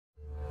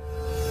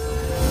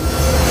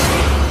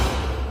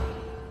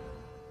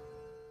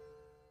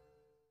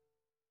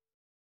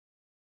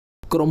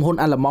ក្រុមហ៊ុន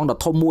អាល្លឺម៉ង់ដ៏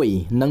ធំមួយ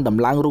នឹងដំ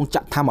ឡើងរោងច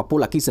ក្រថាមពល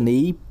អគ្គិសនី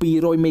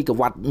200 មេហ្គា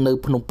វ៉ាត់នៅ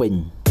ភ្នំពេញ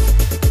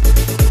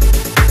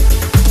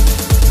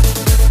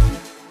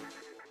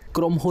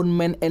ក្រុមហ៊ុន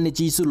Men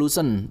Energy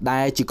Solution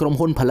ដែលជាក្រុម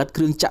ហ៊ុនផលិត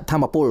គ្រឿងចក្រថា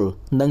មពល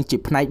និងជា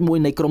ផ្នែកមួយ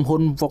នៃក្រុមហ៊ុ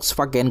ន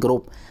Volkswagen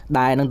Group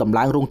ដែលនឹងដំ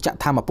ឡើងរោងចក្រ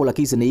ថាមពលអគ្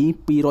គិសនី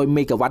200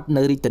 មេហ្គាវ៉ាត់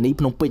នៅរាជធានី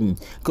ភ្នំពេញ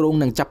គ្រោង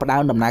នឹងចាប់ផ្ដើ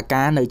មដំណើរ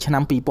ការនៅឆ្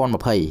នាំ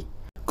2020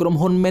ក្រុម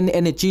ហ៊ុន Men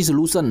Energy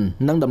Solution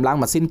នឹងដំឡើង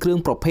ម៉ាស៊ីនគ្រឿង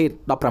ប្រភេទ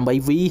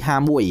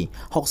 18V51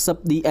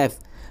 60DF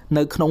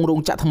នៅក្នុងរោង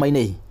ចក្រថ្មី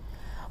នេះ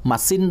ម៉ា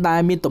ស៊ីនដែ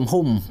លមានទំ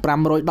ហំ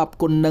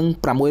510 គុណនឹង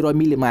600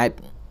 មីលីម៉ែត្រ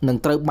នឹង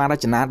ត្រូវបានរ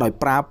ចនាដោយ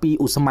ប្រើពី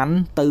ឧស្ម័ន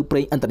ទៅប្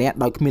រេងឥន្ធនៈ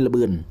ដោយគ្មានល្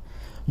បឿន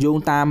យោង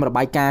តាមរ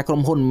បាយការណ៍ក្រុ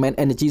មហ៊ុន Men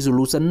Energy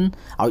Solution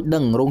ឲ្យដឹ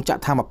ងរោងចក្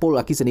រថាមពល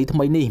អគ្គិសនីថ្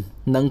មីនេះ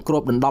នឹងគ្រ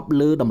បដណ្ដប់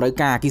លើតម្រូវ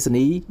ការអគ្គិស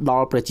នីដ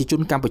ល់ប្រជាជន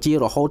កម្ពុជា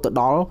រហូត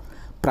ដល់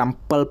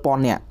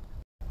 7,000 នាក់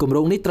គម្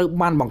រោងនេះត្រូវ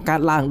បានបង្កើត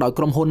ឡើងដោយ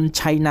ក្រុមហ៊ុន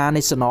China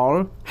National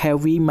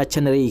Heavy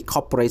Machinery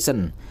Corporation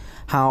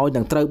ហើយ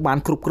នឹងត្រូវបាន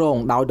គ្រប់គ្រង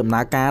ដោយដំ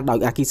ណើរការដោយ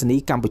អគ្គិសនី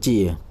កម្ពុជា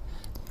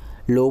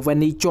លោក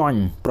Veni Chon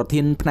ប្រ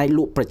ធានផ្នែកល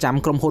ក់ប្រចាំ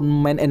ក្រុមហ៊ុន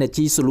Men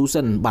Energy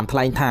Solution បានថ្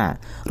លែងថា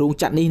រោង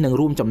ចក្រនេះនឹង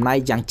រួមចំណែក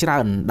យ៉ាងច្រើ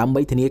នដើម្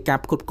បីធានាការ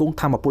ផ្គត់ផ្គង់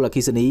ថាមពលអគ្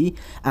គិសនី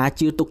អាច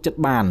ជឿទុកចិត្ត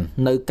បាន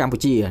នៅកម្ពុ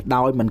ជា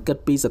ដោយមិនគិត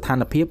ពីស្ថា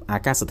នភាពអា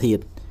កាសធា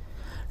តុ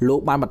លោក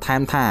បានបន្ថែ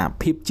មថា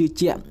ភាពជឿ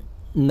ជាក់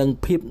និង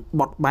ភាព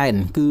បត់បែន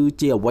គឺ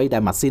ជាអ្វីដែ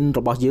លម៉ាស៊ីនរ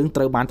បស់យើង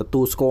ត្រូវបានទ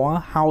ទួលស្គាល់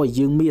ហើយ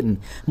យើងមាន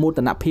មោទ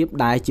នភាព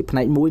ដែលជាផ្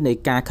នែកមួយនៃ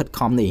ការខិត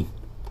ខំនេះ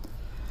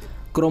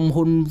ក្រុម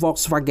ហ៊ុន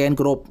Volkswagen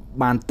Group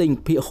បានទិញ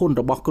ភាគហ៊ុន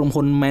របស់ក្រុម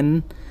ហ៊ុន Men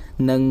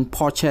និង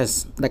Porsche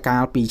ដែលកា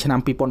លពីឆ្នាំ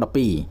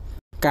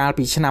2012កាល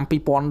ពីឆ្នាំ2019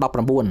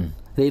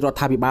រាជរដ្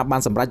ឋាភិបាលបា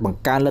នសម្រេចបង្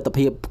កើនលទ្ធ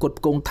ភាពផ្គត់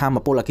ផ្គង់ថាម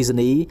ពលអគ្គិស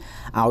នីឲ្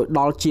យដ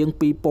ល់ជាង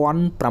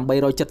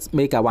 2,870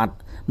 មេហ្គាវ៉ាត់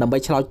ដើម្បី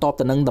ឆ្លើយតប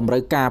ទៅនឹងតម្រូ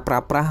វការប្រើ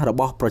ប្រាស់រ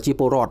បស់ប្រជា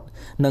ពលរដ្ឋ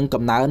និង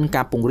កំណើន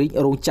ការពង្រីក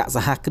រោងចក្រស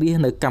ហគ្រាស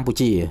នៅកម្ពុ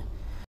ជា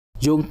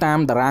យោងតាម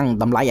តារាង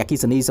តម្លៃអគ្គិ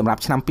សនីសម្រា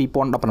ប់ឆ្នាំ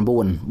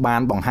2019បា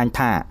នបង្ហាញ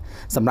ថា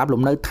សម្រាប់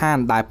លំនៅឋាន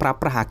ដែលប្រើ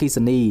ប្រាស់អគ្គិស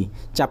នី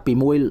ចាប់ពី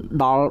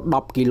1ដល់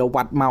10គីឡូ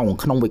វ៉ាត់ម៉ោង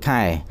ក្នុងមួយ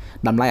ខែ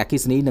តម្លៃអគ្គិ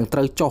សនីនឹងត្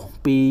រូវចុះ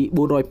ពី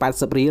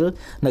480រៀល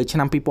នៅឆ្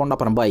នាំ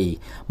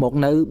2018មក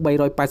នៅ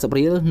380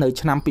រៀលនៅ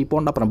ឆ្នាំ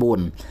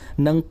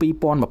2019និង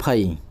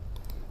2020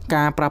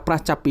ការប្រើប្រា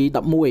ស់ចាប់ពី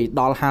11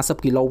ដល់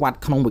50គីឡូវ៉ាត់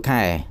ក្នុងមួយ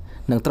ខែ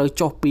នឹងត្រូវ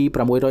ចុះពី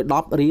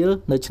610រៀល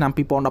នៅឆ្នាំ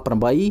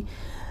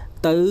2018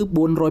ទៅ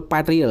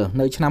408រៀល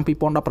នៅឆ្នាំ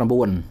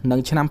2019និង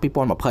ឆ្នាំ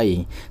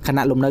2020ខ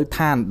ណៈលំនៅ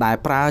ឋានដែល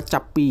ប្រើចា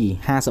ប់ពី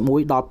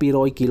51ដល់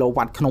200គីឡូ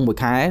វ៉ាត់ក្នុងមួយ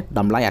ខែត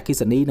ម្លៃអគ្គិ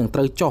សនីនឹងត្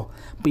រូវចុះ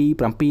ពី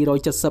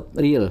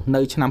770រៀល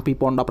នៅឆ្នាំ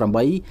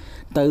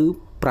2018ទៅ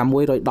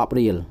610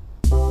រៀល